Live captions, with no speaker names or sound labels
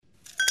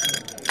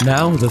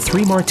Now, the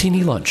Three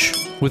Martini Lunch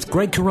with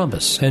Greg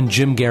Corombos and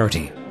Jim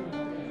Garrity.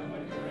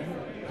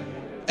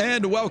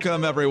 And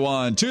welcome,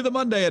 everyone, to the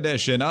Monday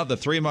edition of the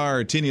Three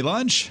Martini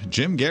Lunch.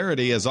 Jim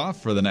Garrity is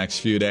off for the next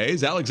few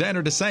days.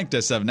 Alexandra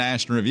DeSanctis of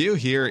National Review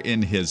here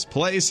in his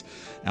place.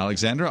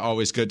 Alexandra,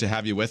 always good to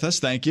have you with us.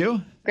 Thank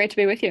you. Great to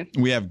be with you.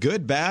 We have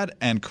good, bad,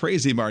 and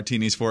crazy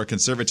martinis for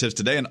conservatives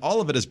today, and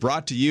all of it is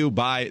brought to you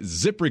by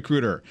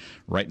ZipRecruiter.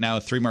 Right now,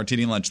 Three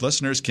Martini Lunch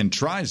listeners can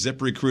try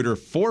ZipRecruiter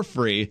for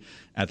free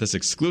at this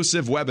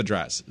exclusive web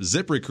address,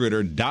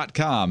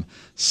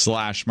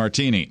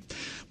 ziprecruiter.com/martini.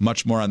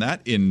 Much more on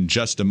that in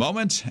just a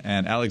moment.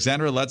 And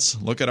Alexandra,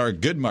 let's look at our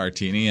good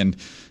martini. And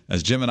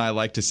as Jim and I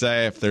like to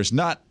say, if there's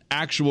not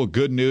actual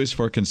good news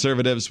for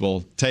conservatives,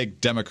 we'll take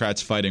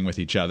Democrats fighting with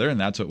each other. And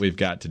that's what we've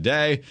got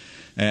today.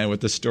 And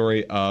with the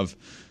story of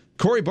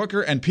Cory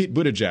Booker and Pete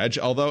Buttigieg,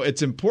 although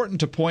it's important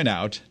to point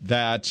out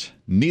that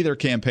neither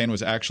campaign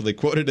was actually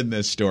quoted in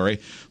this story,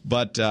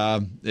 but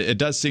it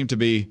does seem to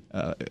be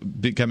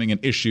becoming an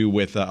issue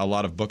with a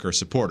lot of Booker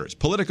supporters.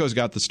 Politico's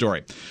got the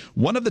story.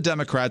 One of the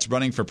Democrats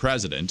running for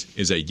president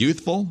is a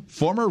youthful,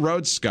 former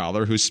Rhodes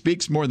Scholar who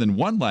speaks more than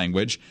one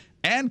language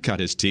and cut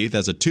his teeth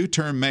as a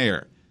two-term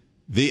mayor.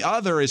 The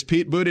other is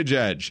Pete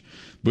Buttigieg.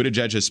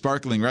 Buttigieg's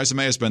sparkling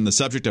resume has been the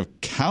subject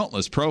of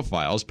countless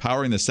profiles,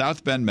 powering the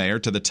South Bend mayor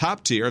to the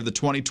top tier of the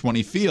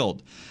 2020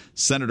 field.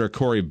 Senator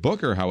Cory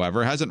Booker,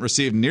 however, hasn't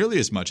received nearly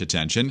as much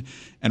attention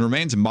and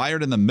remains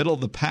mired in the middle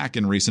of the pack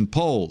in recent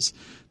polls.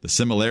 The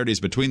similarities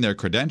between their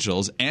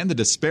credentials and the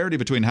disparity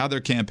between how their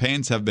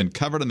campaigns have been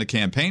covered on the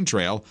campaign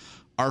trail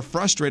are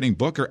frustrating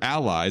Booker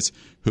allies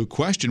who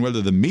question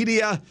whether the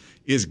media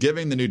is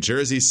giving the New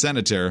Jersey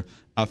senator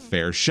a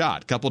fair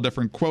shot. Couple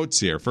different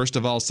quotes here. First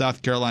of all,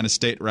 South Carolina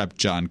State Rep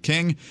John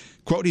King,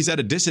 quote, "He's at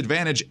a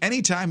disadvantage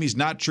anytime he's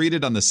not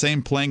treated on the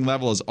same playing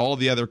level as all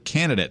the other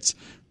candidates.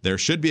 There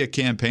should be a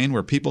campaign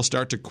where people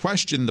start to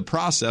question the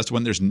process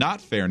when there's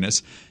not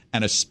fairness,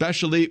 and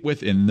especially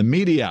within the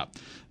media."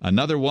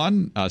 Another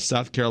one,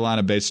 South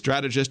Carolina-based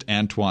strategist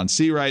Antoine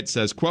Seawright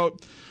says,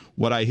 quote,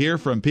 "What I hear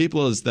from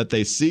people is that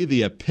they see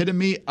the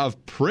epitome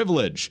of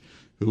privilege,"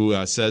 who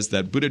says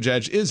that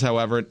Buttigieg is,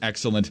 however, an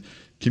excellent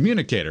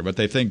communicator. But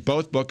they think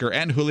both Booker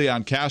and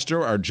Julian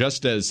Castro are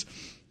just as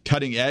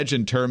cutting edge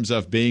in terms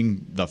of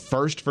being the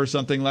first for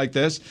something like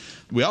this.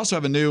 We also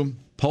have a new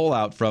poll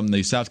out from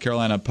the South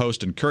Carolina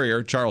Post and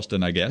Courier,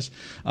 Charleston, I guess.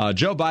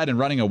 Joe Biden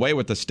running away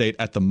with the state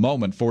at the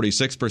moment,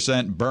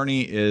 46%.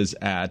 Bernie is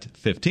at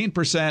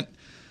 15%.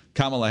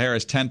 Kamala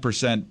Harris,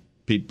 10%.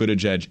 Pete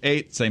Buttigieg,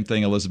 8%. Same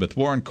thing, Elizabeth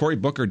Warren. Cory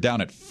Booker down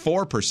at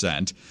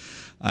 4%.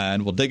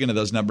 And we'll dig into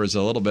those numbers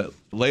a little bit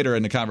later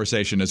in the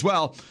conversation as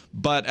well.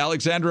 But,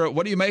 Alexandra,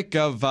 what do you make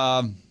of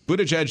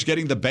Buttigieg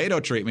getting the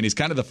Beto treatment? He's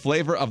kind of the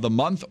flavor of the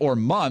month or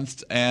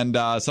months, and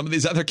some of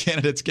these other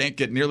candidates can't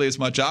get nearly as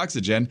much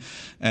oxygen.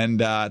 And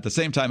at the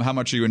same time, how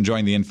much are you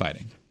enjoying the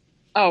infighting?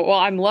 Oh, well,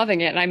 I'm loving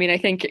it. And I mean, I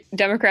think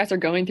Democrats are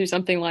going through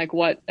something like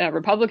what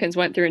Republicans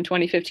went through in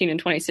 2015 and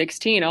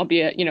 2016,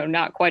 albeit,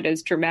 not quite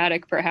as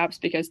dramatic, perhaps,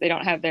 because they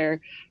don't have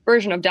their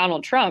version of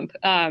Donald Trump.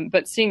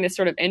 But seeing this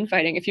sort of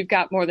infighting, if you've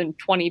got more than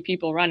 20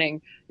 people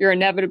running, you're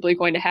inevitably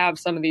going to have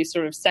some of these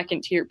sort of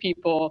second tier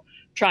people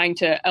trying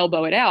to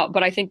elbow it out.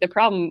 But I think the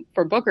problem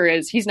for Booker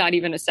is he's not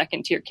even a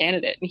second tier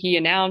candidate. And he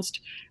announced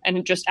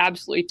and just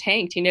absolutely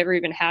tanked. He never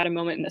even had a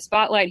moment in the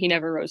spotlight. He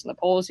never rose in the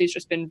polls. He's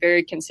just been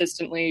very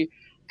consistently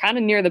kind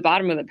of near the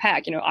bottom of the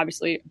pack,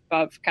 obviously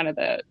above kind of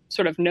the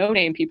sort of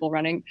no-name people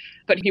running,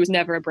 but he was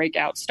never a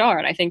breakout star.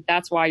 And I think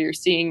that's why you're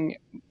seeing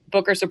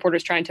Booker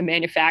supporters trying to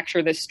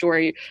manufacture this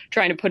story,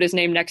 trying to put his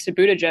name next to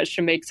Buttigieg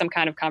to make some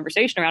kind of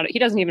conversation around it. He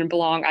doesn't even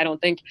belong, I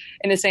don't think,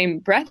 in the same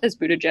breath as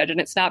Buttigieg.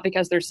 And it's not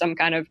because there's some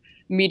kind of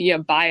media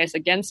bias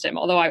against him,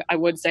 although I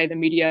would say the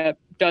media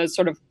does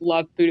sort of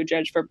love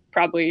Buttigieg for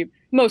probably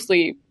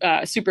mostly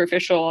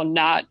superficial,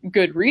 not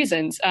good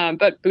reasons.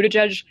 But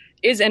Buttigieg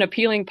is an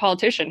appealing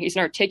politician. He's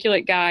an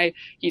articulate guy.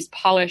 He's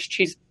polished.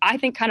 He's, I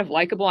think, kind of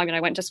likable. I mean, I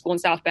went to school in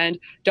South Bend.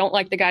 Don't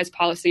like the guy's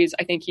policies.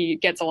 I think he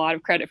gets a lot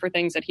of credit for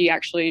things that he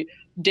actually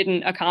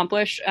didn't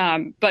accomplish.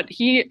 But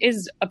he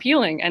is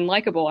appealing and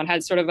likable and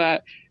has sort of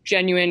a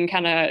genuine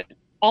kind of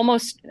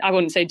almost, I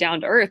wouldn't say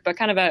down to earth, but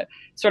kind of a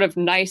sort of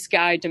nice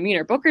guy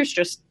demeanor. Booker's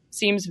just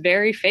seems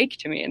very fake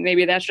to me. And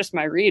maybe that's just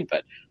my read,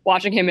 but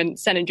watching him in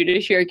Senate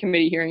Judiciary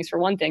Committee hearings, for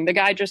one thing, the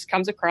guy just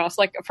comes across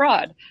like a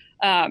fraud.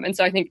 And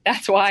so I think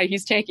that's why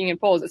he's tanking in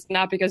polls. It's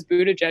not because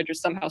Buttigieg is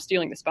somehow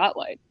stealing the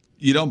spotlight.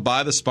 You don't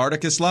buy the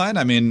Spartacus line?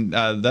 I mean,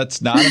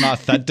 that's not an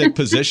authentic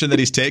position that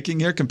he's taking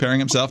here, comparing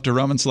himself to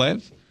Roman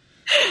slaves?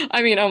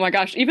 I mean, oh my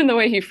gosh, even the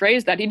way he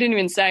phrased that, he didn't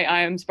even say,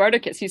 "I am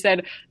Spartacus." He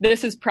said,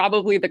 "This is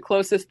probably the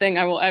closest thing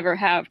I will ever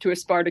have to a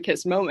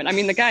Spartacus moment." I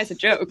mean, the guy's a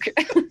joke.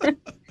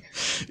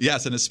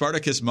 Yes, and his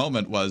Spartacus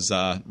moment was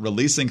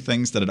releasing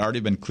things that had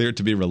already been cleared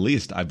to be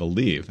released, I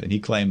believe. And he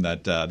claimed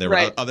that there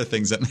were other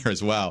things in there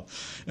as well.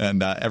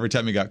 And every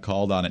time he got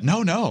called on it,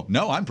 no,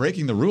 I'm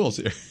breaking the rules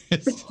here.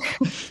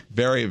 It's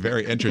very,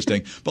 very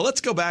interesting. But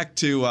let's go back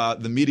to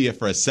the media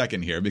for a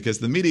second here, because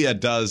the media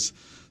does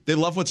They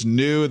love what's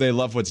new. They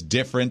love what's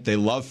different. They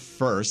love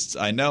firsts.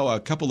 I know a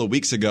couple of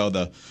weeks ago,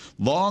 the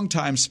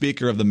longtime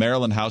Speaker of the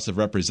Maryland House of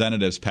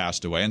Representatives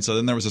passed away. And so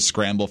then there was a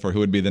scramble for who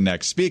would be the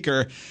next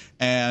Speaker.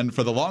 And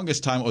for the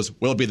longest time, it was,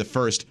 will it be the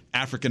first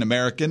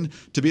African-American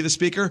to be the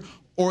Speaker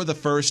or the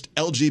first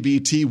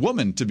LGBT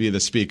woman to be the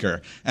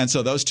Speaker? And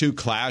so those two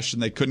clashed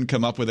and they couldn't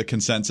come up with a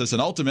consensus.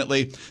 And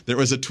ultimately, there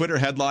was a Twitter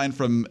headline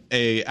from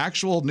a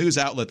actual news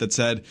outlet that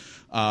said,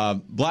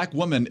 Black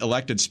woman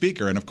elected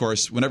Speaker. And of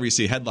course, whenever you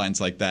see headlines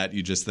like that,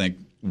 you just think,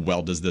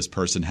 well, does this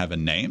person have a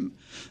name?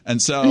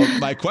 And so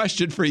my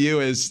question for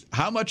you is,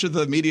 how much of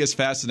the media's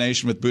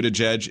fascination with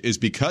Buttigieg is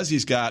because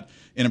he's got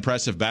an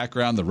impressive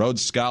background, the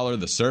Rhodes Scholar,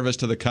 the service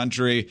to the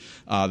country,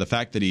 the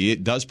fact that he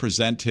does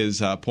present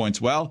his points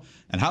well,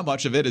 and how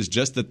much of it is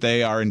just that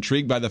they are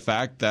intrigued by the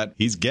fact that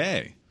he's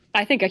gay?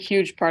 I think a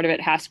huge part of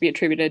it has to be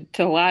attributed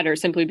to the latter,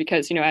 simply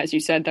because, as you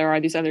said, there are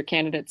these other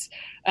candidates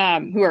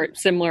who are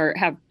similar,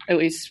 have at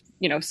least,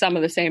 some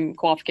of the same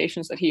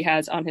qualifications that he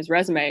has on his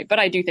resume. But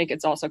I do think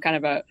it's also kind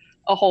of a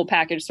whole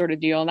package sort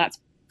of deal. And that's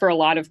for a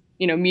lot of,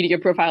 media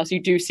profiles.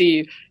 You do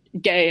see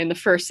gay in the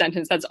first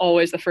sentence. That's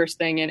always the first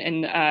thing.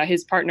 And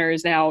his partner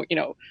is now,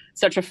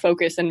 such a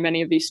focus in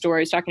many of these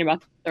stories, talking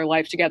about their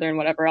life together and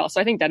whatever else.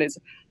 So I think that is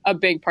a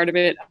big part of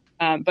it,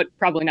 but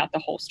probably not the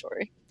whole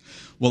story.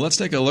 Well, let's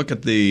take a look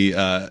at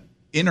the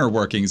inner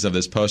workings of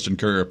this Post and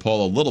Courier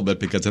poll a little bit,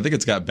 because I think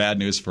it's got bad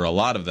news for a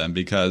lot of them,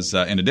 because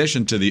in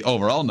addition to the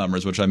overall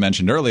numbers, which I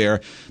mentioned earlier,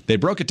 they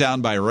broke it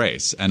down by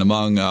race. And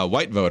among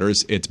white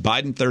voters, it's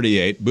Biden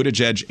 38,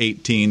 Buttigieg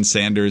 18,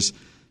 Sanders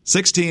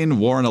 16,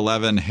 Warren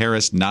 11,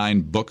 Harris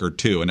 9, Booker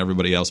 2, and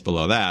everybody else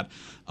below that.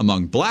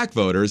 Among black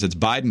voters, it's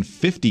Biden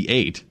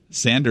 58,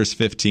 Sanders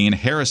 15,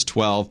 Harris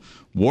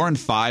 12, Warren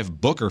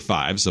 5, Booker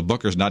 5. So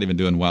Booker's not even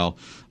doing well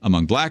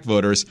among black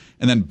voters.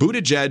 And then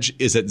Buttigieg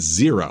is at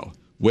 0,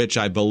 which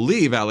I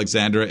believe,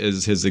 Alexandra,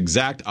 is his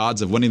exact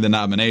odds of winning the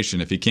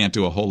nomination if he can't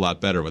do a whole lot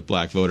better with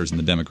black voters in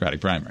the Democratic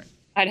primary.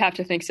 I'd have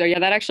to think so. Yeah,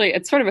 that actually,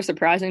 it's sort of a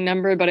surprising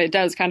number, but it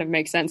does kind of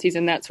make sense. He's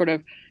in that sort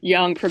of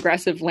young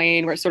progressive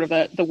lane where sort of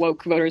the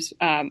woke voters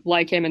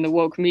like him, and the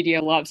woke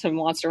media loves him,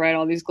 wants to write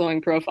all these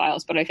glowing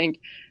profiles. But I think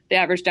the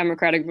average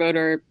Democratic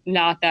voter,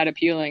 not that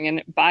appealing.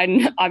 And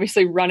Biden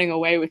obviously running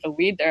away with the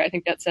lead there. I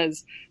think that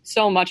says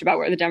so much about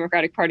where the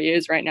Democratic Party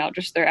is right now.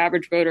 Just their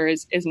average voter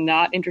is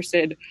not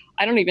interested,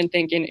 I don't even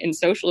think, in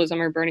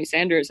socialism or Bernie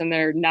Sanders, and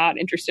they're not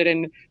interested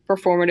in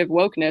performative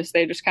wokeness.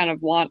 They just kind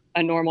of want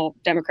a normal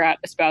Democrat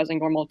espousing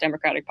normal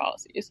Democratic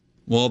policies.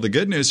 Well, the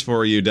good news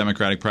for you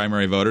Democratic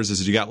primary voters is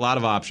that you got a lot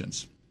of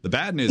options. The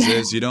bad news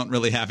is you don't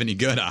really have any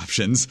good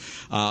options.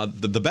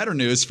 The better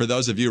news for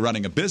those of you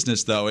running a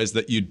business, though, is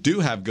that you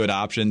do have good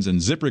options, and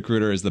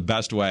ZipRecruiter is the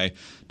best way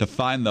to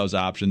find those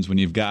options when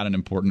you've got an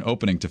important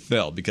opening to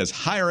fill, because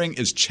hiring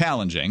is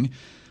challenging.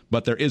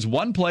 But there is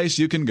one place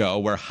you can go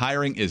where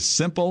hiring is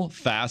simple,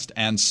 fast,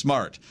 and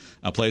smart.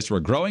 A place where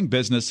growing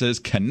businesses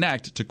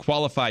connect to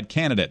qualified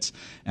candidates.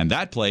 And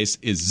that place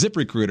is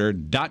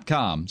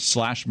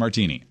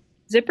ZipRecruiter.com/Martini.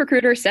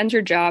 ZipRecruiter sends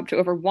your job to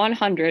over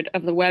 100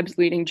 of the web's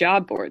leading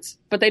job boards.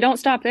 But they don't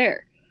stop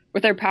there.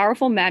 With their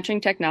powerful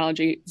matching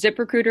technology,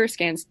 ZipRecruiter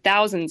scans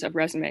thousands of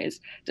resumes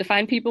to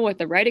find people with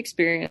the right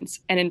experience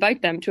and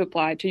invite them to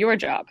apply to your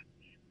job.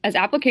 As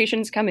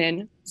applications come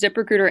in,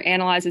 ZipRecruiter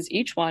analyzes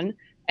each one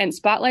and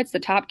spotlights the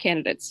top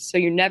candidates, so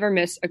you never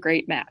miss a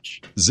great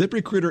match.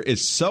 ZipRecruiter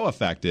is so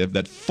effective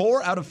that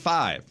 4 out of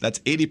 5, that's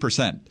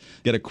 80%,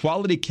 get a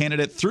quality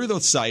candidate through the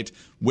site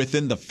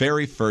within the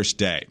very first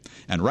day.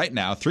 And right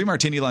now, 3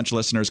 Martini Lunch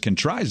listeners can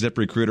try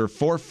ZipRecruiter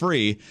for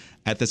free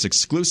at this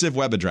exclusive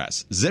web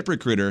address,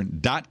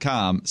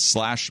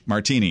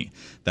 ZipRecruiter.com/Martini.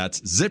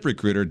 That's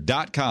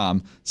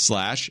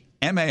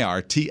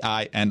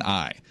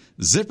ZipRecruiter.com/MARTINI.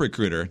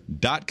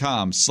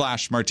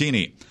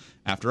 ZipRecruiter.com/Martini.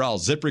 After all,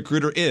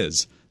 ZipRecruiter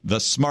is the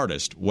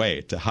smartest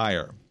way to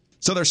hire.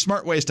 So there's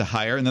smart ways to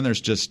hire, and then there's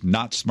just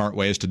not smart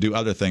ways to do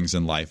other things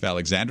in life,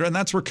 Alexandra. And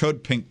that's where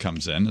Code Pink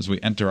comes in as we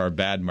enter our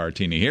bad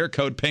martini here.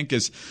 Code Pink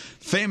is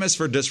famous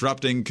for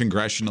disrupting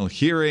congressional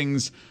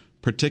hearings,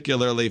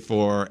 particularly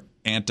for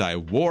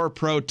anti-war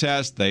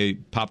protests. They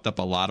popped up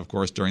a lot, of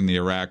course, during the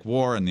Iraq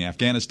War and the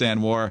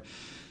Afghanistan War.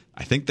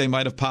 I think they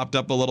might have popped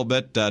up a little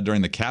bit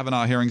during the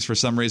Kavanaugh hearings for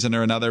some reason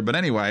or another. But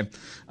anyway,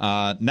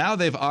 now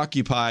they've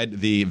occupied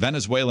the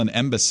Venezuelan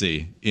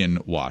embassy in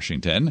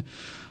Washington.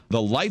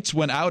 The lights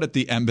went out at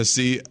the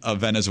embassy of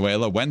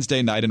Venezuela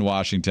Wednesday night in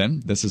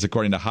Washington. This is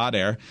according to Hot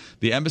Air.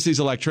 The embassy's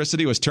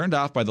electricity was turned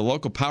off by the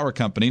local power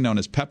company known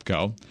as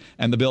Pepco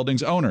and the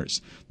building's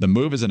owners. The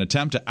move is an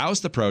attempt to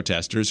oust the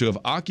protesters who have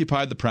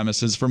occupied the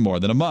premises for more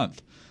than a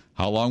month.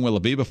 How long will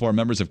it be before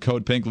members of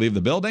Code Pink leave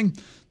the building?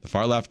 The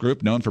far-left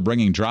group, known for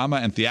bringing drama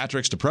and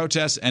theatrics to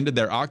protests, ended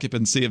their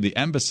occupancy of the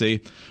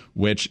embassy,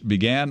 which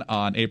began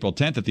on April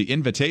 10th at the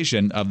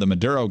invitation of the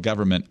Maduro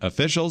government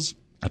officials.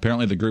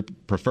 Apparently, the group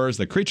prefers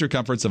the creature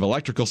comforts of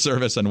electrical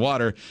service and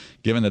water,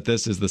 given that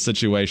this is the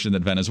situation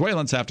that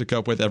Venezuelans have to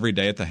cope with every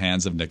day at the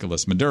hands of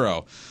Nicholas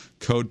Maduro.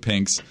 Code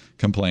Pink's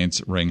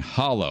complaints ring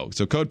hollow.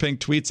 So Code Pink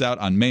tweets out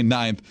on May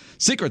 9th,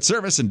 Secret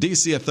Service and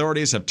D.C.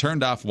 authorities have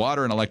turned off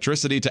water and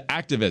electricity to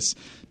activists.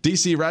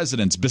 D.C.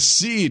 residents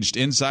besieged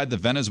inside the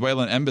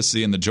Venezuelan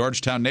embassy in the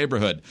Georgetown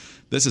neighborhood.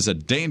 This is a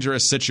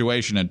dangerous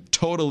situation and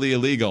totally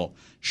illegal,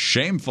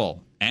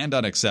 shameful, and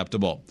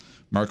unacceptable.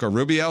 Marco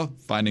Rubio,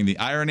 finding the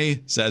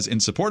irony, says, in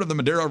support of the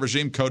Maduro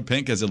regime, Code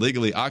Pink has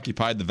illegally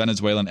occupied the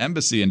Venezuelan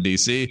embassy in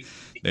D.C.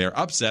 They are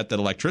upset that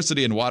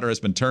electricity and water has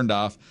been turned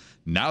off.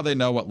 Now they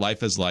know what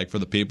life is like for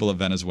the people of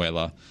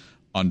Venezuela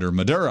under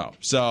Maduro.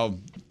 So,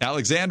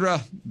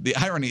 Alexandra, the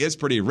irony is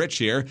pretty rich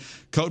here.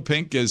 Code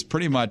Pink is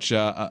pretty much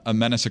a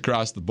menace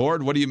across the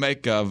board. What do you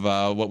make of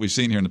what we've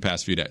seen here in the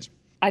past few days?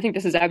 I think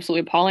this is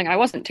absolutely appalling. I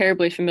wasn't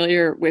terribly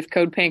familiar with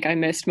Code Pink. I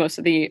missed most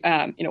of the,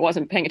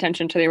 wasn't paying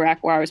attention to the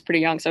Iraq War. I was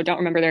pretty young, so I don't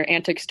remember their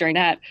antics during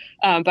that.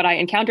 But I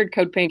encountered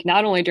Code Pink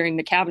not only during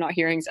the Kavanaugh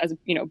hearings as,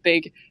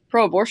 big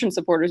pro-abortion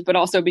supporters, but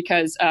also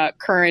because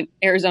current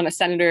Arizona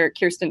Senator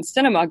Kyrsten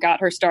Sinema got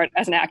her start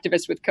as an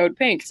activist with Code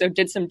Pink. So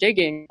did some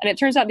digging. And it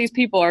turns out these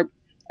people are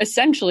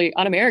essentially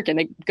un-American.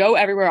 They go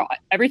everywhere.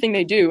 Everything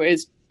they do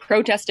is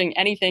protesting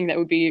anything that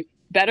would be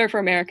better for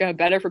America,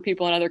 better for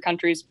people in other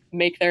countries,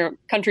 make their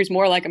countries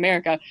more like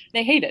America.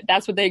 They hate it.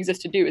 That's what they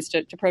exist to do, is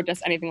to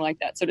protest anything like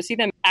that. So to see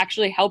them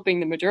actually helping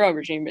the Maduro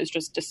regime is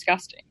just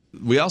disgusting.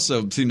 We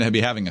also seem to be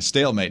having a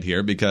stalemate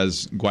here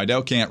because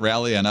Guaido can't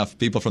rally enough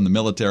people from the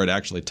military to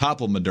actually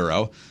topple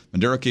Maduro.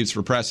 Maduro keeps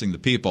repressing the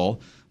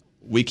people.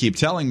 We keep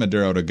telling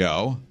Maduro to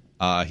go.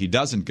 He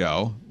doesn't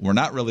go. We're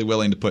not really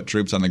willing to put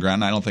troops on the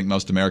ground. I don't think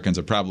most Americans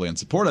are probably in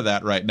support of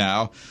that right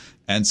now.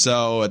 And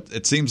so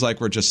it seems like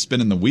we're just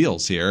spinning the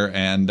wheels here,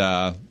 and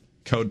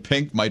Code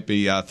Pink might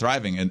be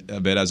thriving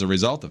a bit as a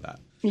result of that.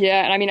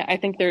 Yeah, and I mean, I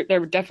think there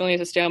definitely is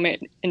a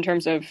stalemate in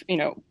terms of,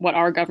 what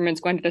our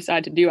government's going to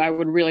decide to do. I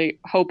would really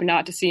hope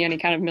not to see any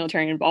kind of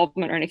military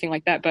involvement or anything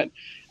like that. But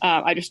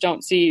I just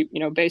don't see,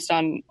 based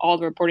on all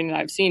the reporting that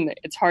I've seen, that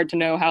it's hard to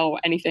know how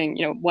anything,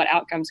 what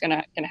outcome's going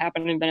to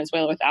happen in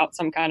Venezuela without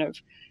some kind of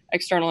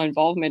external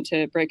involvement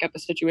to break up the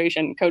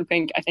situation. Code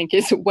Pink, I think,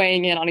 is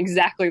weighing in on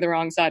exactly the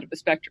wrong side of the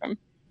spectrum.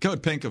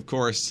 Code Pink, of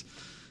course,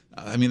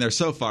 they're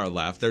so far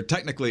left. They're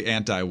technically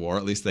anti-war,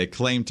 at least they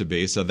claim to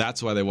be, so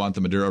that's why they want the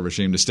Maduro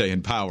regime to stay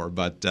in power.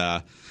 But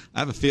I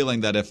have a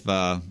feeling that if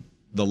the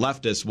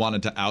leftists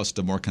wanted to oust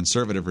a more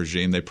conservative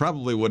regime, they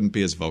probably wouldn't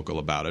be as vocal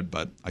about it,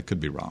 but I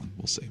could be wrong.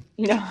 We'll see.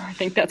 No, I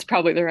think that's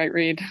probably the right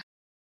read.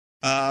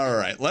 All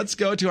right, let's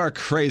go to our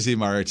crazy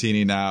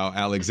martini now,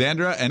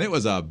 Alexandra, and it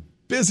was a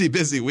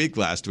busy week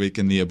last week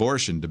in the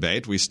abortion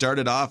debate. We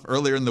started off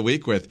earlier in the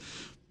week with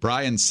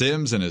Brian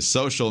Sims and his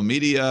social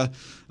media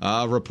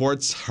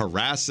reports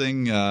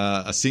harassing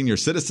a senior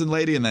citizen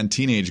lady and then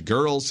teenage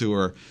girls who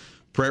were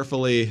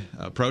prayerfully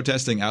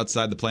protesting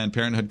outside the Planned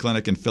Parenthood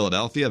clinic in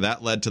Philadelphia.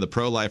 That led to the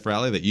pro-life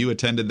rally that you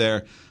attended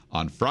there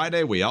on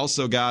Friday. We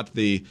also got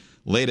the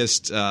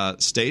latest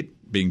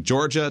state, being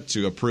Georgia,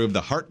 to approve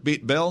the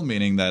heartbeat bill,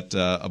 meaning that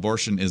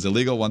abortion is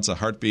illegal once a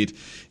heartbeat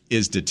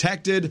is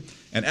detected.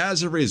 And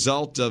as a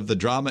result of the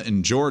drama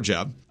in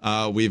Georgia,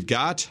 we've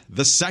got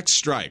the sex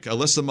strike.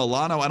 Alyssa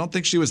Milano, I don't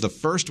think she was the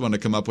first one to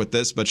come up with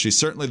this, but she's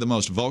certainly the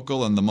most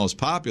vocal and the most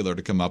popular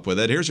to come up with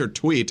it. Here's her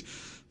tweet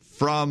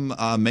from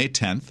May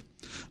 10th.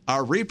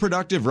 Our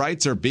reproductive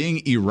rights are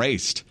being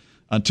erased.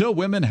 Until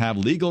women have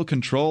legal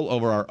control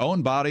over our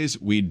own bodies,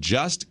 we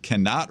just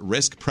cannot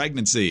risk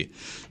pregnancy.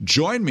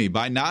 Join me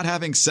by not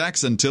having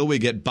sex until we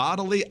get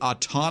bodily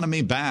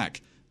autonomy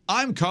back.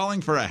 I'm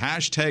calling for a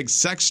hashtag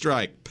sex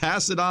strike.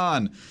 Pass it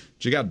on.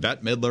 You got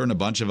Bette Midler and a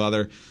bunch of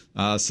other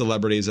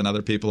celebrities and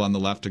other people on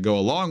the left to go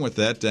along with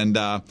it. And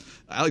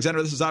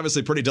Alexandra, this is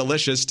obviously pretty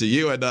delicious to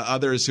you and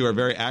others who are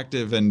very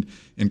active in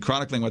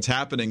chronicling what's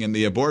happening in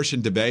the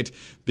abortion debate,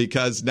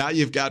 because now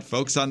you've got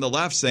folks on the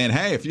left saying,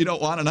 hey, if you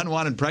don't want an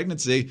unwanted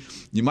pregnancy,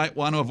 you might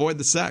want to avoid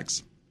the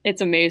sex. It's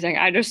amazing.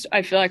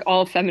 I feel like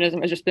all of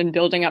feminism has just been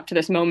building up to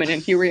this moment,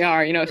 and here we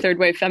are. Third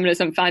wave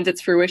feminism finds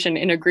its fruition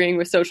in agreeing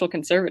with social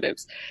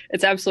conservatives.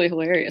 It's absolutely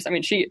hilarious. I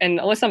mean,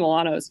 Alyssa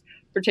Milano's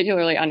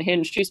particularly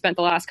unhinged. She spent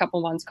the last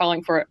couple months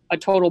calling for a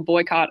total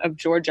boycott of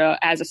Georgia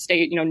as a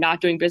state, not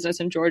doing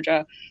business in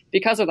Georgia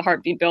because of the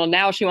heartbeat bill.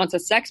 Now she wants a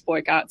sex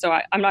boycott. So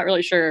I'm not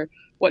really sure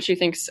what she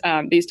thinks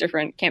these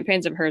different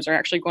campaigns of hers are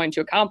actually going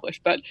to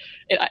accomplish. But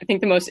I think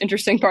the most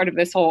interesting part of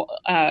this whole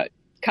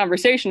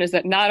conversation is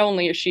that not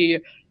only is she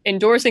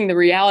endorsing the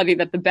reality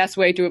that the best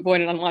way to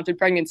avoid an unwanted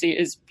pregnancy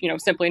is,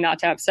 simply not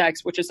to have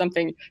sex, which is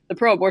something the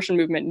pro-abortion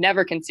movement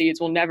never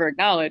concedes, will never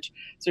acknowledge.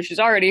 So she's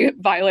already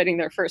violating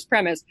their first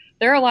premise.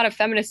 There are a lot of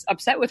feminists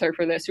upset with her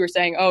for this who are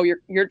saying, oh,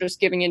 you're just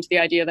giving into the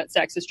idea that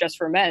sex is just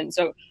for men.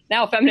 So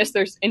now feminists,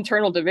 there's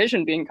internal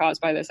division being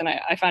caused by this. And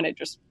I find it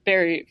just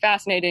very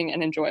fascinating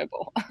and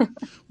enjoyable.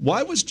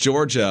 Why was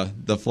Georgia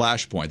the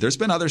flashpoint? There's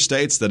been other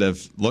states that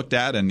have looked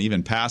at and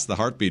even passed the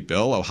heartbeat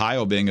bill,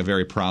 Ohio being a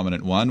very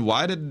prominent one.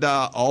 Why did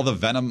all the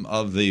venom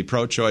of the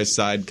pro-choice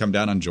side come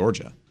down on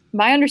Georgia?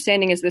 My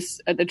understanding is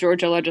the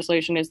Georgia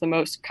legislation is the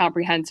most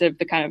comprehensive,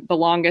 the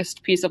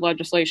longest piece of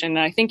legislation. And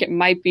I think it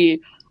might be,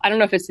 I don't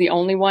know if it's the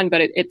only one, but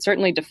it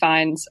certainly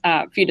defines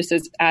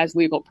fetuses as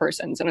legal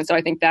persons. And so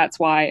I think that's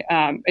why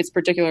it's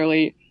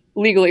particularly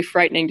legally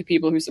frightening to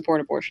people who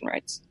support abortion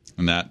rights.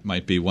 And that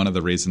might be one of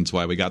the reasons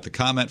why we got the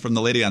comment from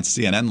the lady on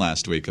CNN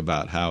last week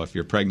about how if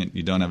you're pregnant,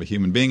 you don't have a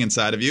human being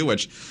inside of you,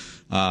 which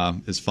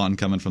is fun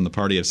coming from the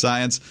party of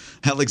science.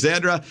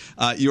 Alexandra,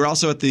 you were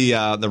also at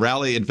the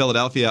rally in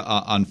Philadelphia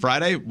on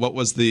Friday. What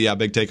was the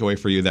big takeaway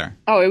for you there?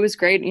 Oh, it was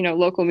great.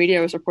 Local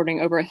media was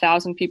reporting over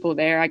 1,000 people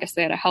there. I guess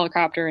they had a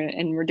helicopter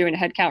and were doing a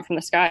head count from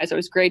the sky. So it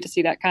was great to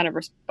see that kind of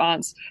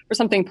response for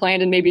something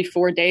planned in maybe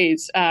 4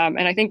 days. And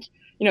I think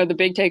the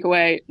big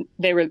takeaway,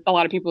 a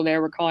lot of people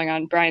there were calling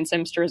on Brian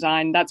Sims to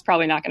resign. That's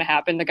probably not going to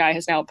happen. The guy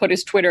has now put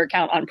his Twitter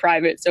account on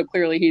private. So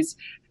clearly he's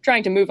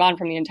trying to move on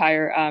from the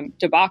entire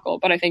debacle.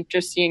 But I think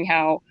just seeing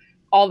how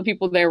all the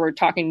people there were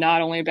talking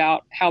not only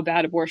about how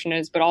bad abortion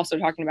is, but also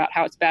talking about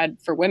how it's bad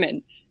for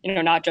women.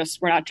 We're not just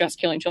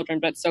killing children,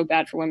 but it's so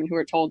bad for women who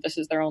are told this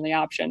is their only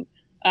option.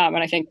 And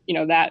I think,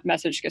 that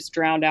message gets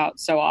drowned out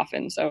so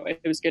often. So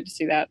it was good to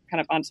see that kind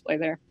of on display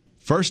there.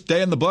 First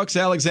day in the books,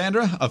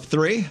 Alexandra, of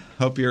 3.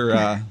 Hope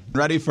you're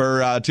ready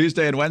for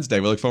Tuesday and Wednesday.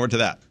 We look forward to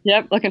that.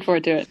 Yep, looking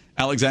forward to it.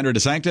 Alexandra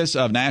DeSanctis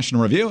of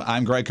National Review.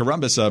 I'm Greg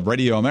Corombos of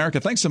Radio America.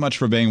 Thanks so much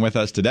for being with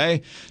us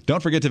today.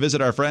 Don't forget to visit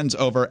our friends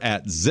over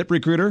at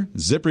ZipRecruiter,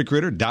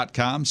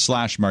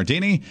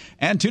 ziprecruiter.com/martini,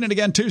 and tune in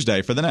again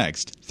Tuesday for the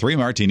next 3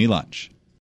 Martini Lunch.